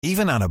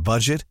Even on a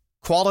budget,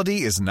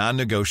 quality is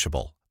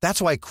non-negotiable.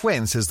 That's why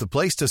Quince is the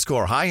place to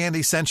score high-end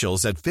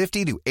essentials at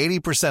 50 to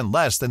 80%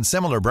 less than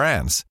similar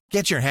brands.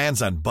 Get your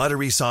hands on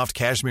buttery soft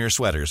cashmere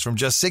sweaters from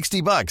just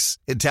 $60,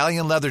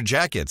 Italian leather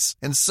jackets,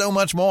 and so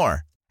much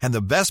more. And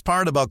the best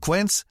part about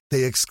Quince,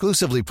 they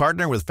exclusively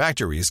partner with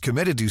factories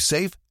committed to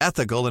safe,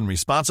 ethical, and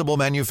responsible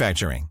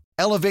manufacturing.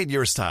 Elevate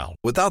your style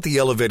without the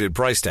elevated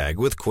price tag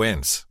with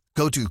Quince.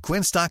 Go to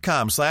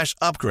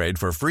quince.com/upgrade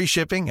for free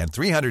shipping and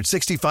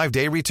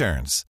 365-day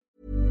returns.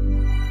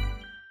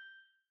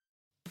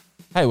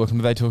 Hey, welcome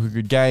to They Talk a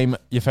Good Game,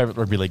 your favourite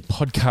rugby league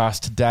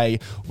podcast.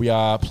 Today, we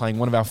are playing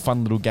one of our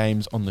fun little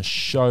games on the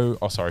show.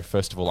 Oh, sorry,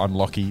 first of all, I'm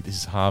Lockie. This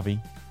is Harvey.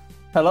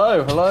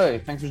 Hello.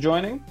 Thanks for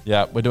joining.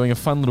 Yeah, we're doing a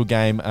fun little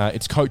game.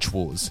 It's Coach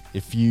Wars.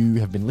 If you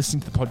have been listening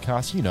to the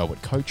podcast, you know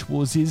what Coach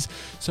Wars is.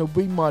 So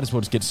we might as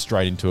well just get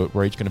straight into it.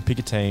 We're each going to pick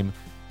a team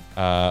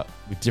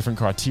with different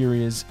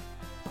criterias,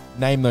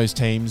 name those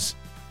teams,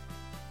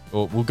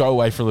 or we'll go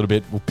away for a little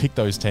bit. We'll pick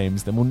those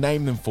teams, then we'll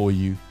name them for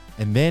you,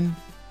 and then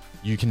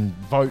you can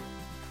vote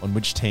on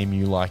which team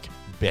you like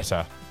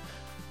better.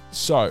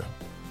 So,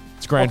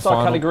 it's grand final.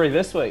 What's our category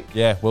this week?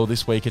 Yeah, well,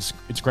 this week it's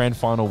grand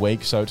final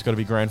week, so it's got to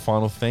be grand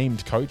final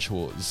themed Coach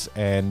Wars.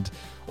 And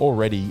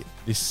already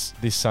this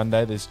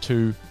Sunday, there's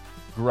two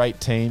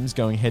great teams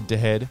going head to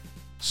head.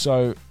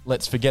 So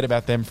let's forget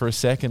about them for a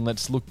second.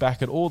 Let's look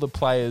back at all the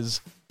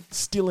players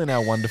still in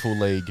our wonderful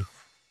league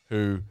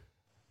who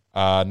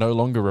are no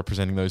longer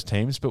representing those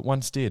teams, but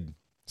once did.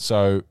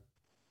 So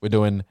we're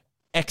doing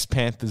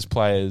ex-Panthers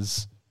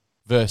players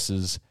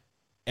versus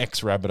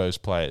ex-Rabbitohs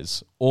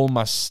players. All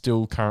must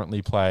still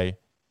currently play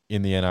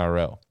in the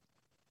NRL.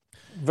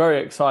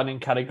 Very exciting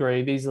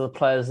category. These are the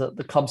players that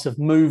the clubs have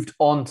moved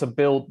on to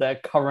build their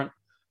current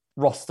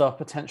roster,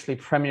 potentially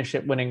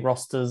premiership winning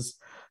rosters.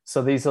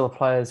 So these are the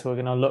players who are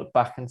going to look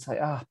back and say,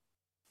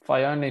 if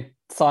I only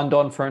signed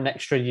on for an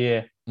extra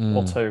year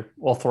or two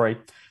or three,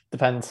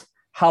 depends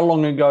how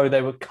long ago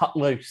they were cut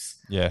loose.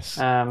 Yes.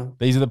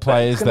 These are the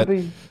players that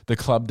the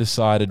club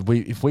decided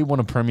if we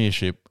want a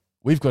premiership,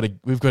 we've got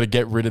to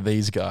get rid of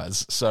these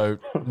guys. So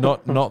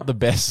not the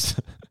best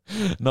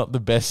not the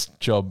best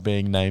job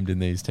being named in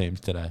these teams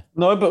today.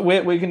 No, but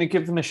we're going to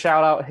give them a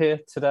shout out here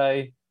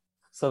today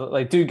so that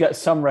they do get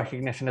some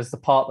recognition as the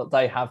part that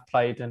they have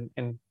played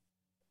in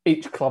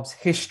each club's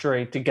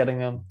history to getting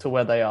them to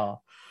where they are,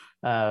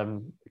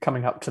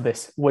 coming up to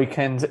this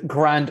weekend's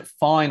grand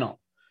final.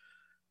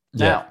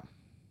 Yeah. Now,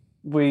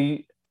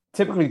 we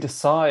typically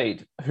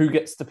decide who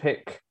gets to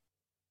pick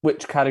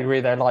which category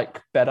they like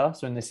better.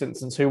 So in this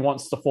instance, who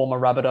wants to form a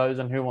Rabbitohs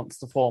and who wants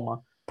to form a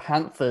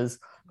Panthers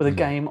with a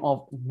game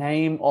of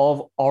Name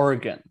of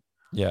Oregon.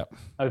 Yeah.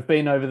 I've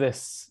been over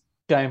this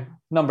game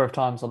a number of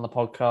times on the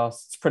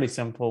podcast. It's pretty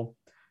simple.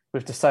 We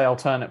have to say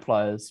alternate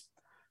players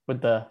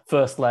with the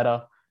first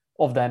letter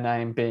of their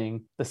name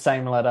being the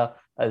same letter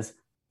as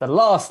the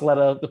last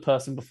letter of the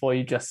person before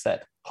you just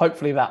said.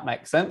 Hopefully that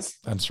makes sense.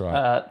 That's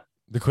right.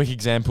 The quick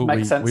example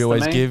we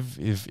always give,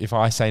 if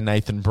I say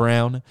Nathan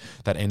Brown,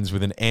 that ends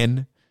with an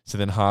N. So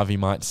then Harvey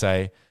might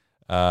say,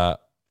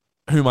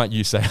 who might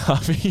you say,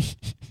 Harvey?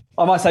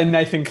 I might say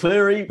Nathan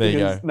Cleary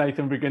because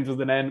Nathan begins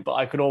with an N, but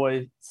I could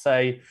always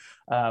say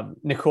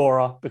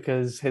Nikora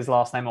because his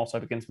last name also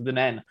begins with an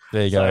N.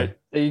 There you go.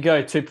 There you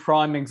go. Two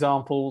prime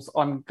examples.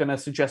 I'm going to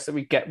suggest that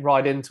we get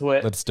right into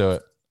it. Let's do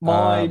it.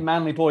 My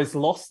Manly boys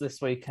lost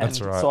this weekend,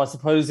 that's right. So I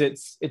suppose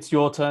it's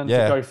your turn to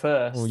go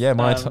first. Well, yeah,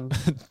 my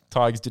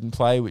Tigers didn't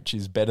play, which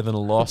is better than a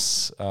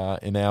loss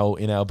in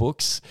our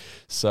books.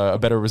 So a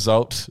better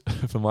result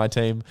for my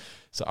team.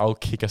 So I'll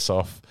kick us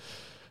off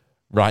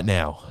right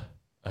now.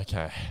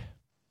 Okay.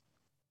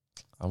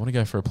 I want to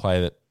go for a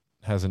play that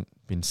hasn't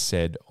been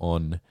said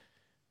on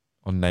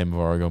Name of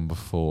Oregon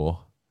before.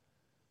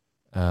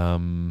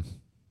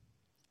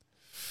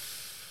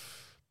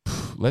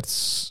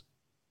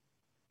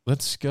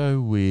 Let's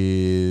go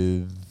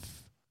with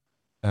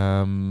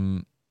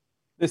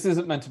This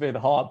isn't meant to be the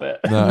hard bit.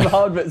 No. The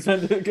hard bit's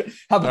meant to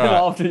happen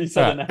after you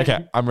say the name.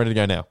 Okay, I'm ready to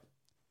go now.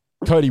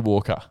 Cody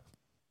Walker.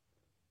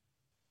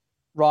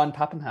 Ryan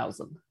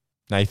Pappenhausen.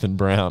 Nathan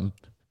Brown.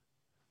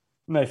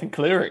 Nathan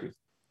Cleary.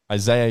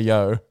 Isaiah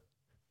Yeo.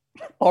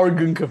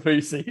 Oregon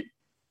Kafusi.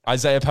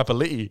 Isaiah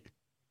Papali'i.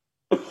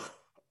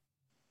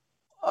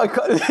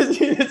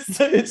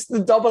 It's the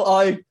double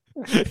I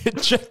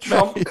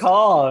trump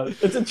card.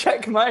 It's a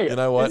checkmate. You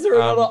know what? Is there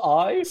another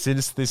I?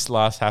 Since this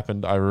last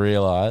happened, I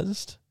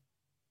realised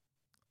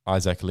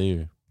Isaac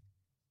Liu.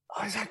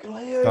 Isaac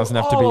Liu. Doesn't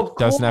have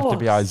to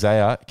be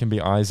Isaiah. It can be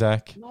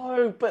Isaac.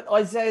 No, but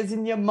Isaiah's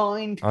in your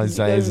mind.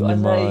 Isaiah's in your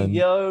mind.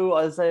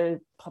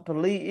 Isaiah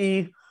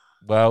Papali'i.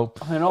 Well,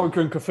 I mean,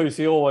 Oregon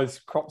Kafusi always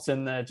crops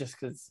in there just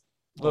because.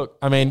 Look,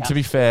 I mean, to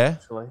be fair,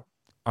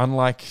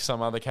 unlike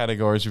some other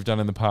categories we've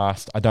done in the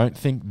past, I don't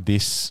think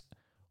this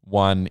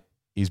one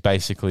is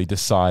basically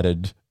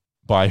decided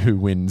by who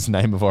wins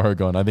Name of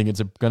Oregon. I think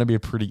it's going to be a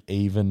pretty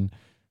even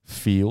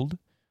field.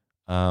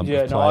 I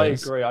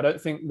agree. I don't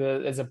think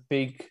there's a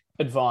big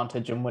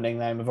advantage in winning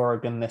Name of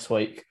Oregon this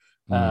week.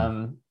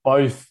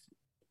 Both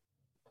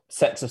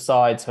sets of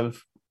sides have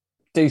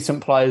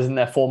decent players in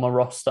their former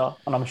roster,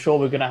 and I'm sure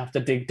we're going to have to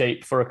dig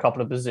deep for a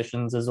couple of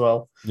positions as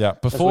well. Yeah,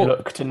 as we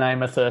look to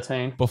name a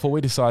 13. Before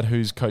we decide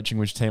who's coaching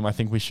which team, I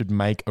think we should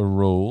make a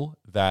rule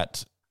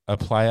that a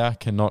player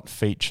cannot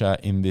feature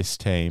in this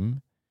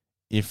team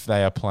if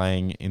they are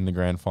playing in the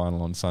grand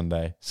final on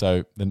Sunday.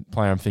 So the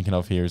player I'm thinking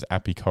of here is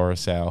Api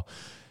Coruscant.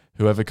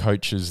 Whoever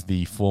coaches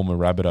the former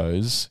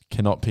Rabbitohs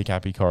cannot pick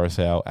Api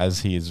Coruscant as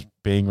he is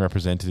being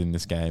represented in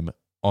this game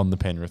on the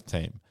Penrith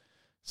team.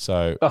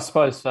 So I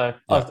suppose so.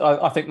 Yeah.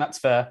 I think that's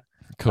fair.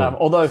 Cool.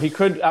 Although he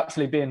could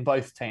actually be in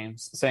both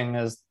teams, seeing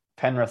as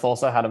Penrith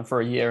also had him for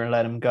a year and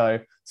let him go.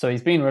 So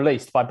he's been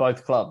released by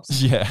both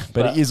clubs. Yeah,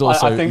 but he is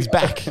also he's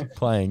back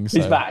playing. So.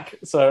 He's back.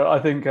 So I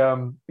think,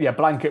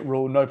 blanket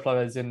rule, no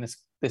players in this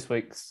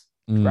week's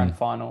grand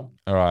final.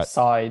 All right.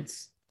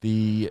 Sides.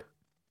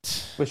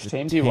 Which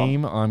team do you want? The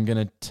team I'm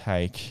going to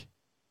take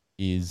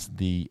is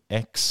the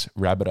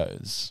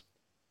ex-Rabbitohs.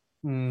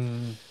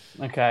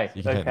 Okay.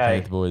 You can take the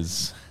Panther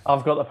boys.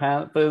 I've got the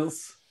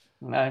Panthers.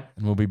 No.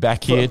 And we'll be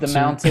back here. The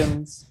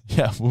Mountains.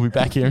 Yeah, we'll be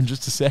back here in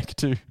just a sec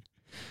to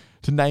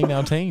name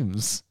our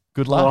teams.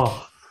 Good luck.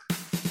 Oh.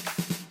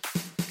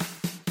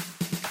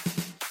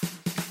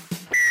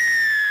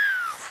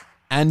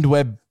 And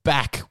we're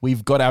back.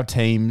 We've got our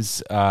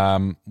teams.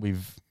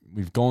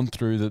 We've gone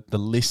through the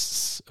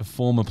lists of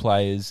former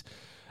players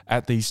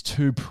at these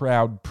two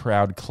proud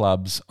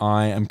clubs.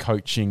 I am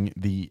coaching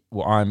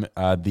I'm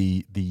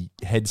the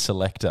head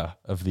selector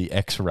of the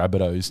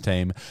ex-Rabbitohs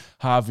team.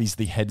 Harvey's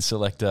the head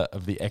selector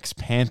of the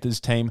ex-Panthers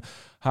team.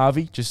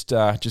 Harvey, just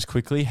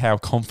quickly, how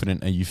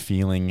confident are you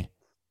feeling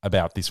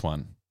about this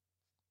one?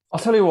 I'll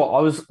tell you what,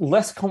 I was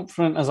less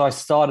confident as I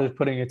started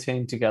putting a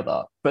team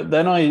together, but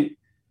then I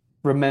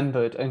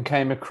remembered and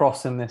came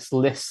across in this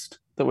list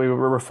that we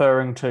were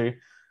referring to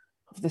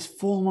of this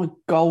former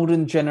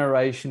golden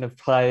generation of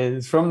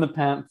players from the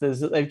Panthers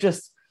that they've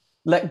just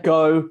let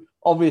go,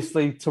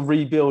 obviously to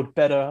rebuild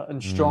better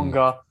and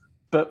stronger,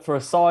 but for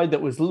a side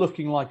that was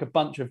looking like a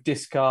bunch of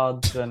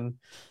discards and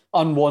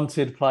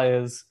unwanted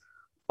players,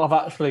 I've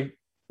actually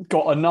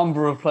got a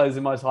number of players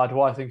in my side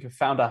who I think have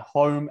found a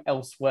home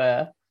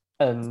elsewhere,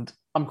 and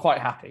I'm quite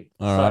happy.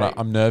 All right,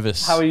 I'm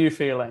nervous. How are you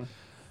feeling?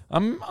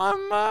 I'm feeling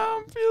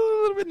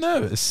a little bit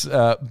nervous,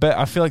 but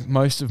I feel like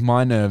most of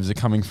my nerves are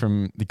coming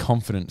from the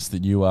confidence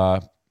that you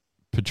are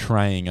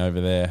portraying over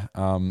there.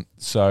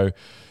 So,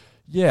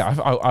 yeah,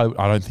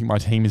 I don't think my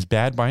team is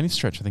bad by any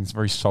stretch. I think it's a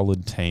very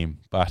solid team,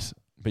 but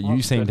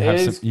you seem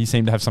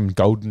to have some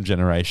golden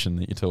generation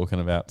that you're talking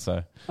about.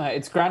 So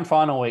it's grand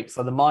final week,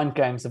 so the mind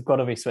games have got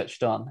to be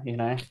switched on. You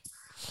know.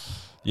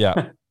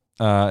 Yeah.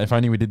 If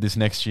only we did this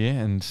next year,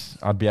 and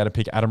I'd be able to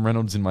pick Adam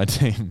Reynolds in my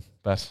team.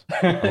 But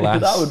alas,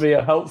 that would be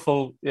a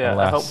helpful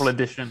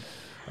addition.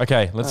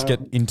 Okay, let's get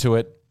into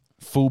it.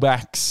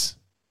 Fullbacks.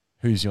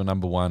 Who's your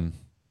number one?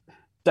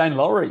 Dane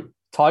Laurie,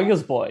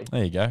 Tigers boy.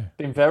 There you go.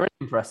 Been very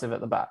impressive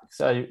at the back.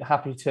 So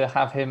happy to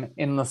have him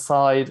in the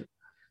side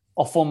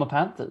of former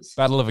Panthers.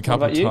 Battle of a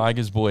couple of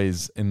Tigers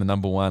boys in the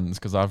number ones,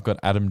 because I've got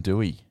Adam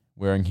Dewey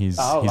wearing his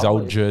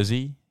old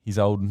jersey. His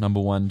old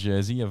number one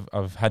jersey.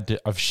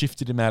 I've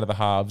shifted him out of the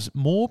halves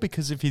more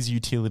because of his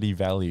utility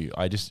value.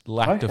 I just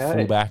lacked a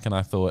fullback, and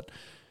I thought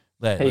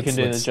he can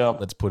do the job.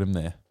 Let's put him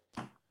there.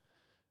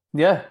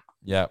 Yeah,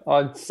 yeah.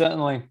 I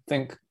certainly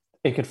think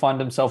he could find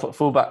himself at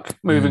fullback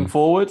moving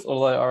forward.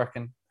 Although I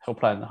reckon he'll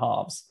play in the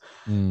halves,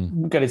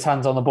 get his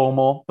hands on the ball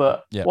more.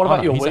 But what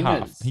about your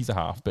wingers? He's a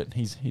half, but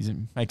he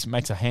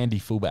makes a handy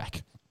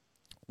fullback.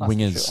 That's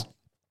Wingers. Sure.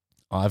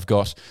 I've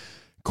got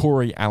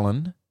Corey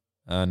Allen.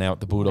 Now at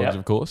the Bulldogs,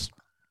 of course,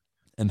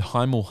 and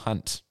Hymel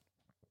Hunt,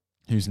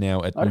 who's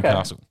now at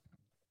Newcastle.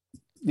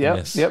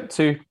 Yep,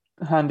 two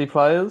handy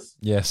players.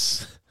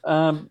 Yes.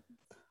 I've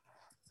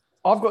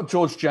got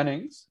George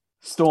Jennings,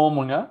 Storm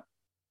winger.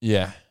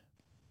 Yeah.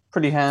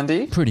 Pretty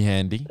handy.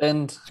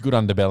 And it's a good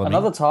underbelly.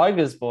 Another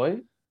Tigers boy,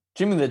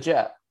 Jimmy the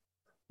Jet,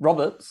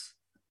 Roberts.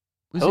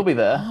 He'll be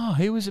there. Oh,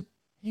 he was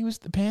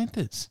the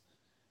Panthers.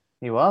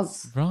 He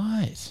was.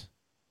 Right.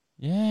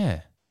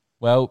 Yeah.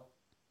 Well,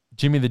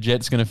 Jimmy the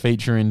Jet's going to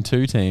feature in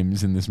two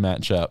teams in this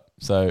matchup.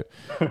 So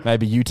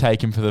maybe you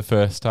take him for the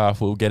first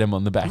half. We'll get him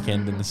on the back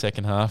end in the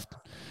second half.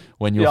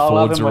 When your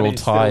forwards are all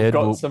tired,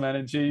 we'll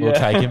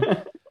take him.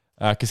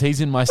 Because he's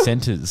in my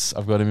centres.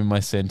 I've got him in my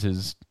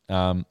centres.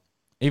 Even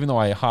though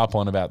I harp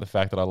on about the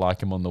fact that I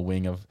like him on the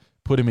wing, I've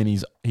put him in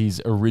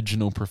his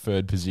original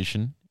preferred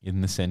position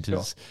in the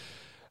centres.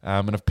 Sure.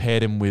 And I've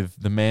paired him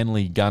with the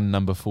Manly gun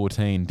number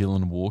 14,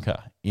 Dylan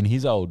Walker, in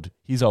his old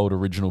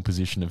original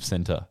position of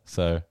centre.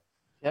 So...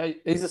 yeah,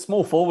 he's a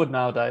small forward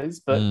nowadays,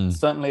 but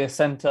certainly a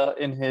centre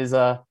in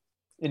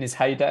his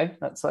heyday,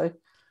 let's say.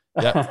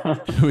 Yeah.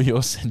 Who are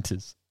your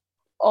centres?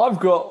 I've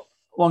got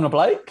Wonga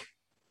Blake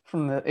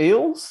from the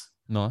Eels.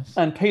 Nice.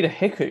 And Peter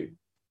Hiku,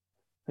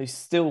 who's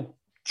still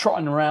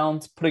trotting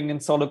around, putting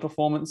in solid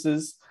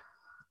performances.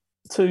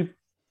 Two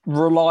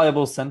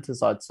reliable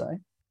centres, I'd say.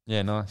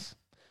 Yeah, nice.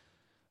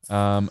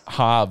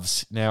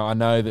 Halves. Now, I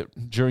know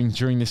that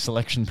during this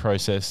selection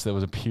process, there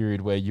was a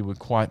period where you were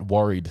quite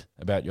worried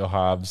about your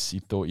halves. You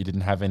thought you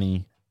didn't have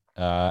any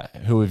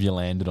Who have you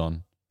landed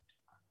on?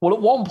 Well,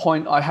 at one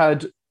point I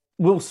had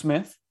Will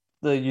Smith,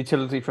 the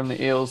utility from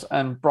the Eels,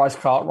 and Bryce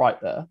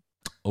Cartwright there.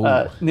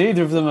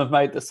 Neither of them have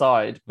made the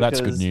side.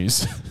 That's good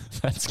news.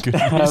 That's good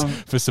news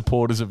for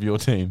supporters of your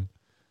team.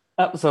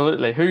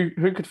 Absolutely.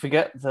 Who could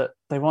forget that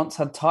they once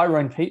had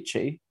Tyrone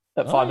Peachey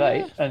at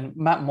 5'8" and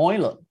Matt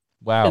Moylan.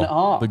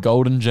 Wow, the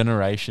golden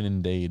generation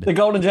indeed. The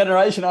golden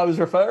generation I was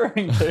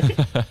referring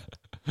to.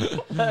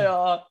 They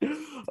are,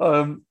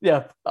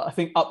 I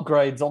think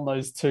upgrades on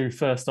those two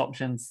first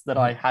options that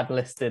I had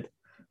listed.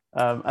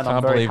 And I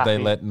can't believe they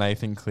let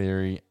Nathan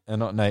Cleary,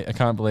 I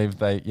can't believe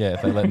they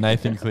let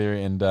Nathan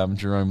Cleary and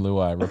Jerome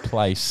Luai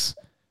replace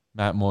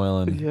Matt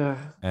Moylan. Yeah.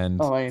 And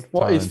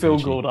what is Phil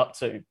Gould up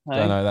to? Hey?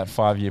 Don't know. That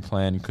 5-year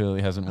plan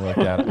clearly hasn't worked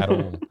out at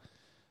all.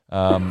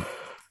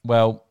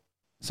 Well,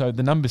 so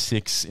the number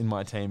 6 in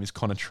my team is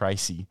Connor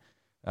Tracy.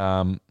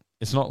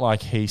 It's not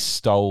like he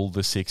stole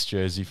the 6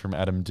 jersey from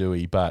Adam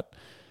Dewey, but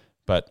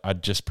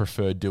I'd just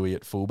prefer Dewey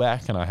at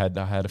fullback, and I had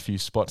a few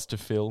spots to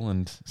fill,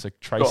 and so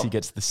Tracy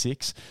gets the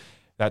 6.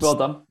 That's well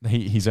done.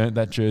 He's earned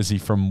that jersey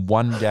from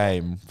one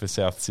game for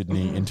South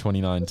Sydney in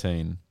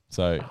 2019.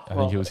 So I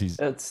think it was his.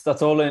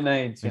 That's all it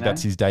needs.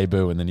 That's his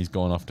debut, and then he's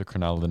gone off to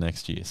Cronulla the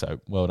next year.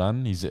 So well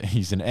done.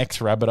 He's an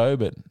ex-Rabbitoh,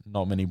 but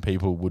not many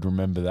people would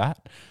remember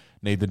that.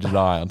 Neither did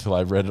I until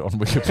I read it on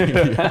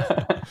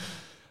Wikipedia.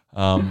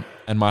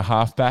 And my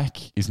halfback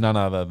is none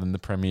other than the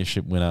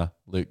premiership winner,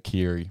 Luke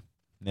Keary,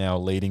 now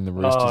leading the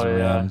Roosters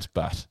around.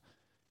 But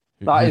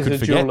who is could a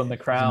forget, jewel in the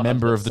crown. a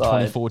member of the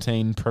side.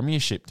 2014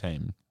 premiership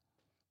team.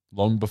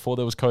 Long before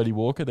there was Cody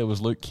Walker, there was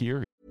Luke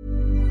Keary.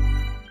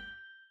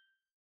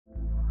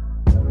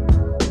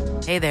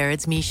 Hey there,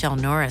 it's Michelle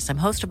Norris. I'm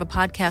host of a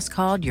podcast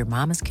called Your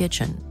Mama's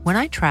Kitchen. When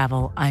I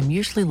travel, I'm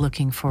usually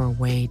looking for a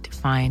way to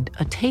find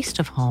a taste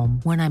of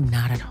home when I'm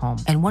not at home.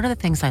 And one of the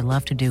things I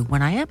love to do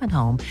when I am at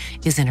home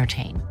is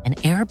entertain. And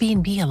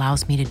Airbnb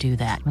allows me to do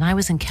that. When I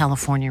was in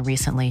California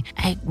recently,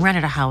 I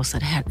rented a house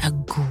that had a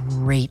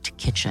great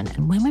kitchen.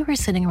 And when we were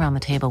sitting around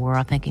the table, we were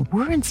all thinking,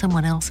 we're in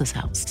someone else's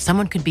house.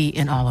 Someone could be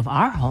in all of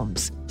our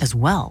homes as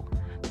well.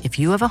 If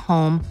you have a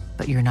home,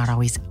 but you're not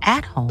always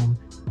at home,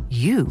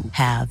 you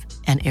have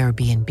an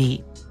Airbnb.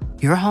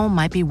 Your home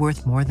might be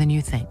worth more than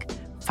you think.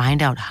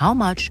 Find out how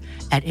much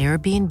at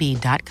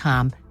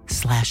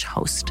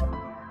airbnb.com/host.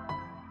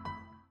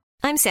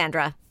 I'm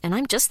Sandra, and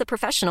I'm just the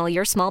professional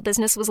your small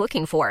business was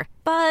looking for.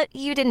 But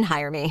you didn't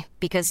hire me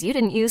because you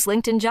didn't use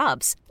LinkedIn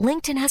Jobs.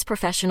 LinkedIn has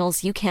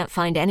professionals you can't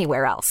find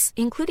anywhere else,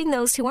 including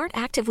those who aren't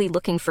actively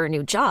looking for a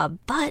new job,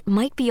 but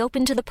might be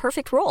open to the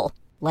perfect role,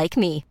 like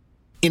me.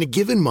 In a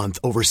given month,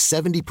 over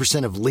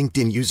 70% of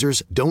LinkedIn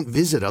users don't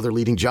visit other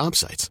leading job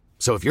sites.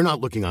 So if you're not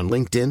looking on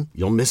LinkedIn,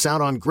 you'll miss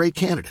out on great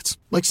candidates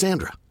like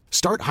Sandra.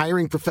 Start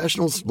hiring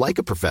professionals like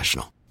a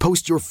professional.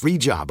 Post your free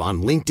job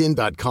on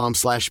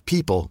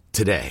linkedin.com/people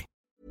today.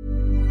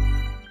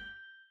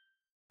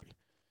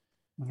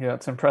 Yeah,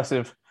 it's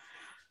impressive.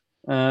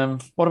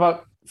 What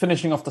about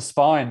finishing off the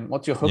spine?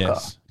 What's your hooker?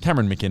 Yes.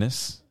 Cameron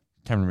McInnes.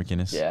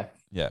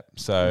 Yeah.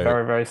 So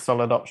very, very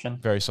solid option.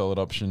 Very solid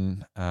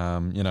option.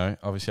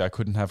 Obviously I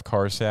couldn't have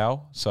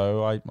Coruscant,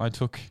 so I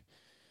took,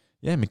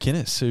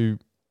 McInnes, who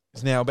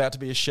is now about to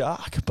be a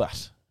Shark,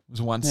 but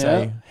was once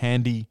a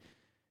handy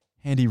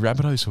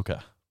Rabbitohs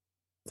hooker.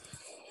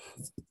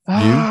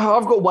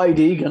 I've got Wade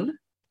Egan,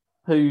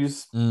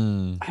 who's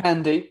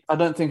handy. I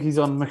don't think he's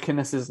on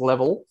McInnes's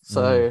level,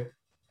 so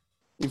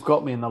you've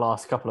got me in the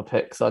last couple of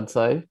picks, I'd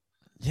say.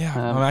 Yeah,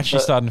 I'm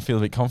actually starting to feel a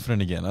bit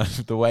confident again.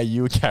 The way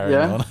you were carrying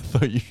on, I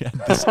thought you had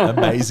this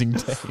amazing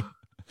team.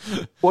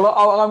 Well,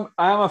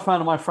 I am a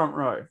fan of my front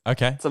row.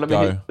 Okay, so let me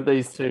hit with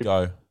these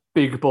two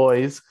big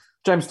boys.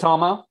 James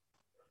Tarmow.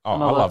 Oh, I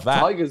love that.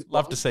 Tigers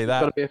love to see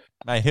that.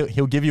 Mate,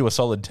 he'll give you a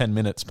solid 10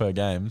 minutes per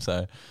game.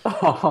 So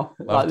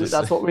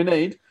that's what we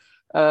need.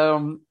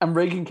 And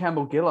Regan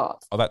Campbell-Gillard.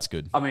 Oh, that's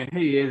good. I mean,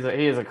 he is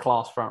a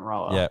class front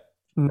rower. Yeah,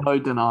 no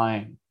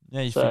denying.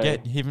 Yeah, you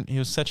forget he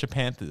was such a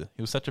Panther.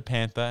 He was such a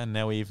Panther, and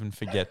now we even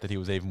forget that he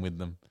was even with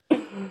them.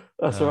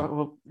 That's right.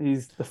 Well,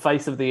 he's the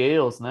face of the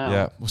Eels now.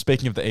 Yeah. Well,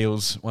 speaking of the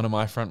Eels, one of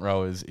my front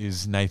rowers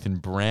is Nathan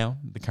Brown,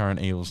 the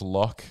current Eels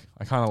lock.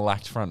 I kind of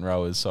lacked front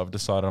rowers, so I've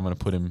decided I'm going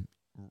to put him,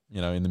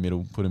 in the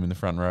middle, put him in the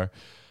front row.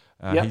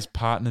 He's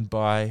partnered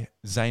by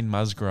Zane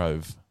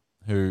Musgrove,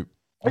 who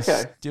is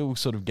still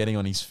sort of getting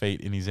on his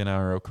feet in his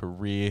NRL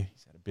career.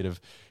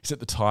 He's at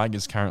the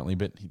Tigers currently,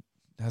 but he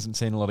hasn't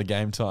seen a lot of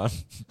game time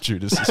due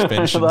to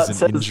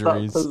suspensions and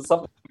injuries. That says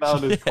something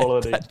about his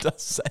quality. That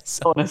does say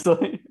something.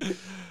 Honestly.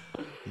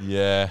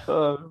 Yeah.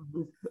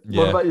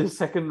 What about your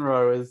second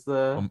row? Is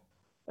there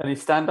any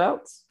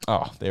standouts?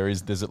 Oh,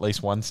 there's at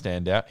least one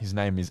standout. His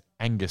name is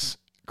Angus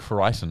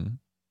Crichton.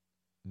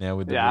 Now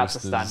with the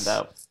Roosters. That's a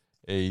standout.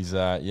 He's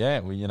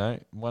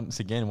once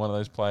again one of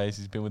those players.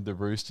 He's been with the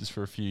Roosters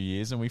for a few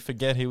years, and we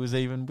forget he was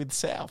even with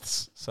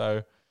Souths.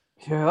 So.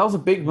 Yeah, that was a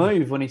big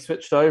move when he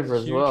switched over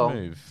as well.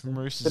 Huge move from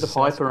Roosters. Bit of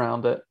hype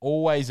around it.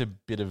 Always a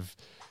bit of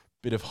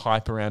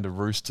hype around a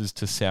Roosters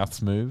to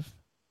Souths move,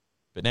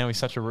 but now he's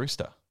such a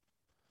Rooster.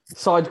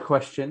 Side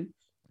question: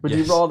 would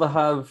you rather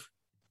have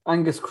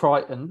Angus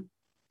Crichton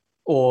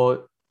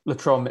or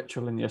Latrell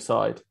Mitchell in your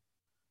side?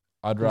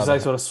 I'd Because rather.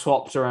 they sort of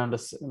swapped around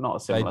not a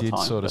They similar did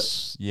time, sort of.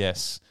 but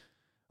Yes.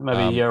 maybe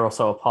a year or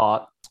so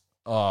apart.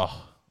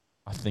 Oh,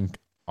 I think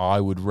I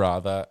would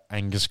rather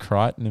Angus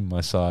Crichton in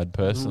my side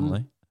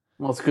personally.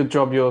 Well, it's a good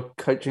job you're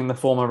coaching the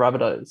former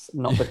Rabbitohs,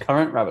 not the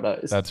current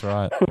Rabbitohs. That's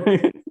right.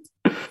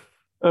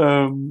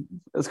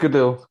 It's a good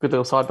deal. Good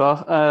deal.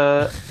 Sidebar.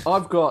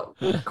 I've got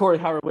Corey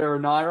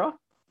Harawira-Naera.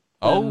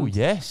 Oh, and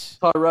yes.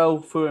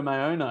 Tyrell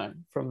Fuimaono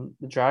from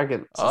the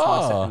Dragons. That's my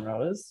Oh. second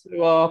rowers,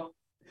 who are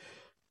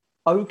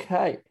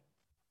okay,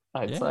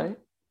 I'd Yeah. say,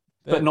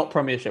 They're- but not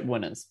premiership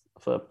winners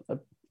for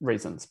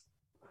reasons.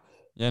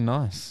 Yeah,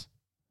 nice.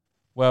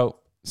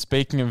 Well,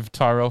 speaking of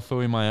Tyrell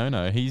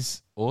Fuimaono,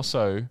 he's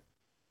also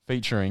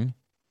featuring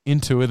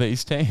in two of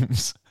these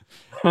teams.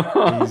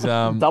 He's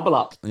Double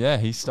up. Yeah,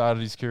 he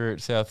started his career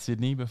at South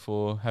Sydney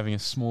before having a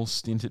small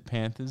stint at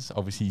Panthers.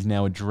 Obviously, he's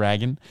now a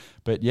Dragon,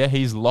 but yeah,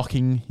 he's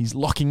locking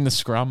the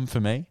scrum for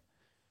me.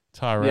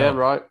 Tyrell, Yeah,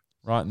 right.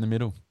 right in the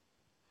middle.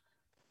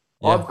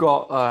 Yeah. I've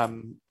got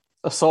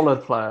a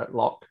solid player at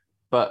lock,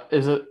 but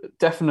is a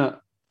definite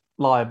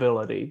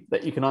liability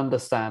that you can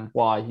understand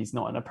why he's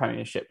not in a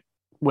premiership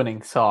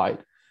winning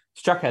side.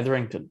 It's Jack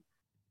Etherington.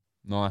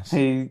 Nice.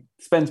 He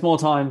spends more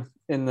time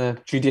in the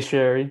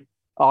judiciary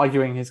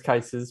arguing his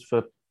cases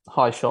for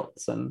high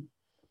shots and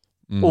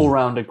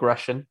all-round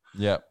aggression,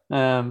 Yep.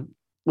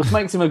 which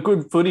makes him a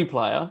good footy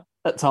player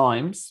at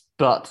times,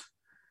 but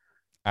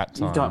At times.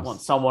 you don't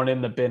want someone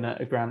in the bin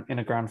at in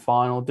a grand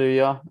final, do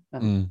you?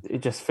 And you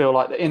just feel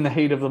like in the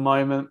heat of the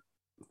moment,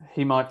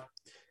 he might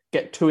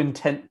get too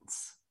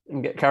intense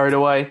and get carried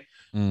away.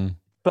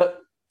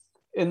 But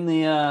in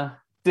the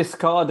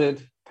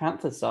discarded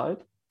Panther side,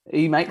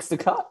 he makes the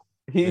cut.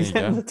 He's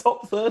There you in go. the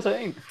top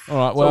 13. All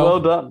right. So Well, well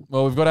done.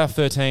 Well, we've got our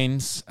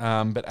 13s,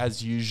 but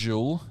as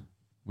usual,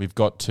 we've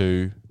got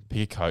to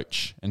pick a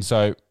coach, and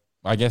so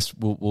I guess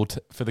we'll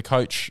for the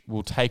coach,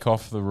 we'll take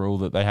off the rule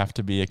that they have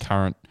to be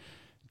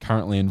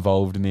currently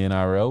involved in the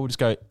NRL. We'll just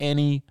go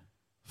any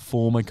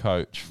former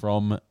coach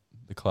from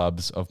the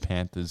clubs of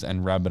Panthers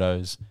and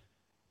Rabbitohs.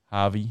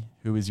 Harvey,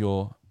 who is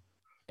your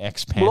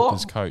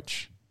ex-Panthers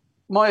coach?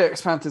 My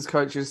ex-Panthers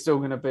coach is still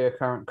going to be a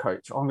current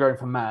coach. I'm going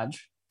for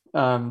Madge,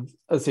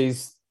 as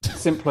he's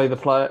simply the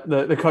player,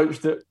 the coach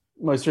that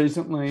most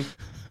recently.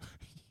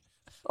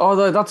 Oh,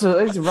 no,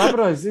 he's a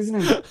Rabbitohs,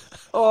 isn't he?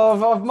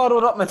 Oh, I've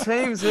muddled up my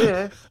teams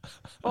here.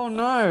 Oh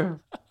no,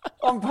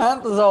 I'm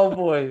Panthers, old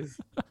boys.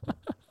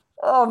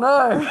 Oh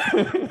no,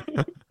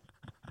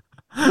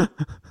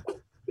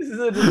 this is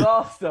a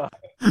disaster.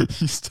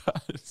 You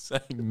started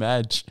saying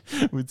Madge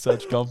with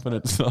such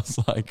confidence. I was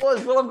like,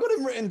 Well, I've got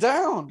him written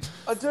down.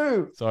 I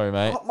do. sorry,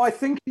 mate. My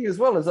thinking as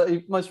well is that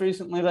he most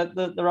recently led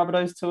the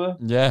Rabbitohs to a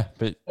Yeah,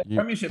 but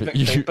premiership but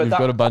victory. But you've that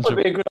got a bunch would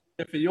of be a good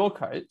idea for your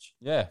coach.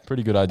 yeah,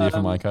 pretty good idea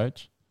for my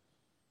coach.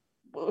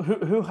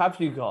 Who have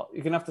you got?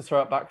 You're gonna have to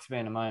throw it back to me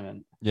in a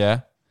moment.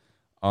 Yeah,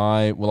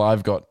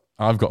 I've got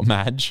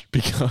Madge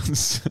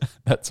because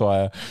that's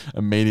why I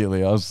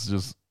was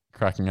just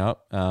cracking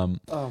up.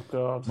 Oh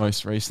God.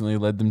 Most recently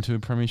led them to a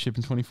premiership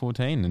in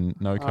 2014,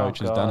 and no coach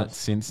has done it God.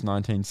 since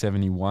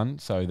 1971.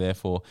 So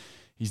therefore,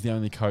 he's the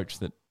only coach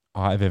that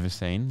I've ever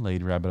seen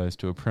lead Rabbitohs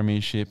to a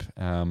premiership.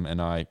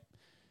 And I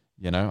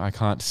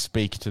can't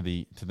speak to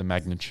the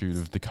magnitude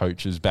of the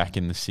coaches back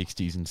in the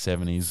 60s and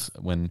 70s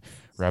when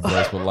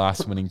Rabbitohs were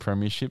last winning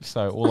premierships.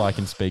 So all I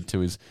can speak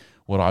to is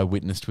what I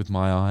witnessed with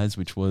my eyes,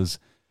 which was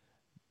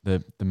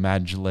the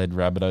Madge-led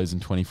Rabbitohs in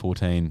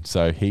 2014.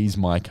 So he's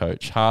my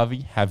coach.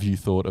 Harvey, have you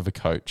thought of a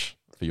coach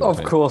for your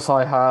team? Of course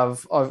I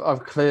have.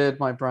 I've cleared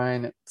my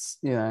brain. It's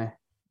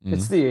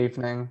it's the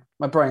evening.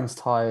 My brain's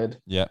tired,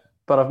 Yeah.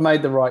 but I've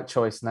made the right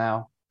choice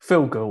now.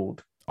 Phil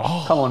Gould,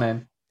 Oh, come on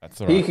in.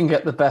 That's all He right. can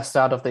get the best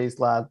out of these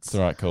lads. That's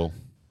all right, cool.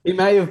 He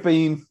may have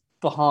been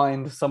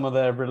behind some of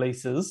their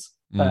releases,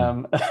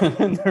 and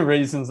the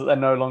reasons that they're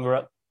no longer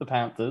at the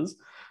Panthers.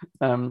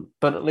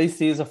 But at least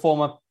he is a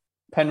former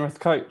Penrith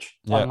coach,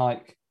 Yeah.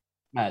 unlike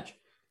Madge.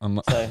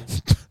 So,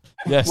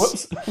 Yes.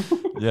 whoops.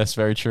 Yes,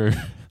 very true.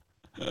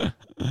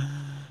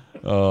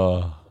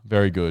 Oh,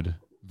 very good.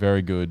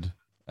 Very good.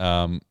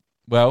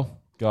 Well,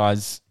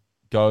 guys,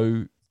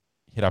 go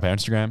hit up our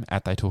Instagram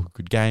at They Talk a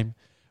Good Game.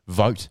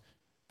 Vote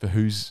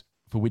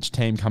for which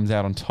team comes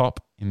out on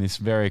top in this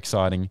very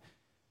exciting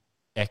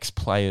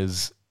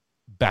ex-players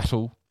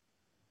battle.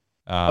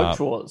 Coach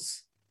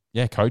Wars.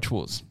 Yeah, Coach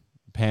Wars.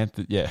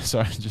 Panther. Yeah,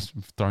 sorry, just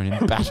thrown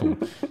in battle.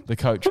 The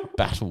coach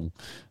battle.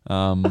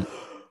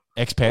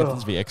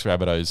 Ex-Panthers v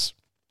ex-Rabbitohs.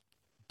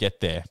 Get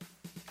there.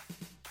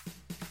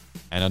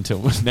 And until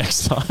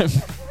next time,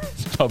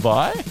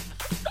 bye-bye.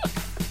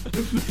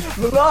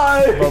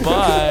 Bye.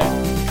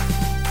 Bye-bye.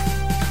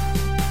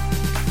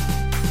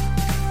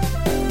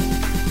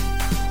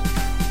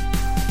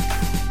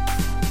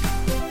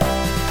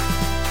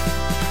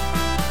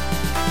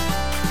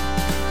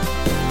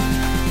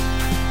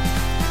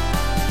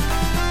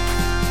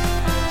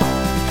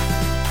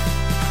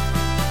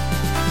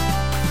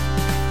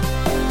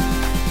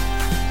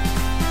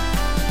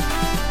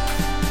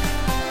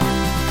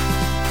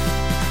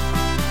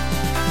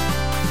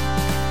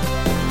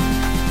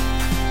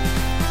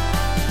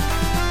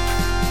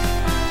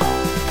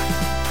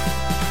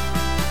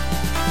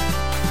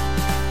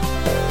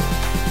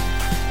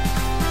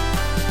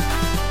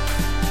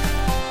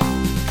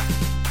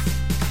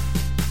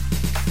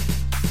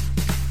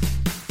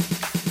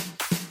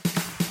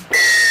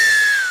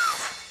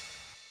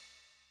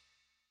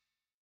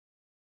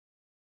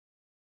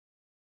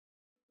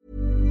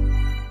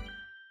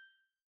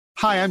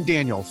 Hi, I'm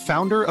Daniel,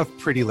 founder of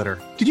Pretty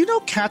Litter. Did you know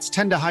cats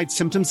tend to hide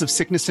symptoms of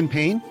sickness and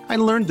pain? I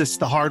learned this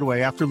the hard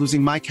way after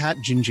losing my cat,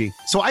 Gingy.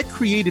 So I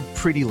created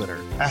Pretty Litter,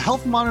 a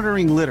health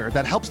monitoring litter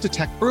that helps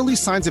detect early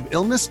signs of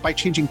illness by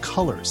changing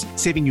colors,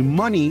 saving you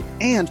money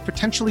and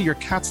potentially your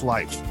cat's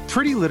life.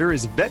 Pretty Litter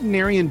is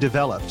veterinarian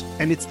developed,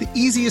 and it's the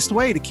easiest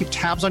way to keep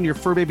tabs on your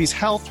fur baby's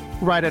health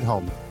right at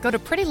home. Go to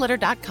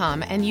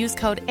prettylitter.com and use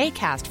code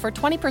ACAST for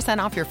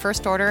 20% off your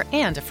first order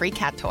and a free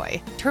cat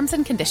toy. Terms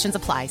and conditions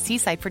apply. See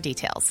site for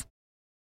details.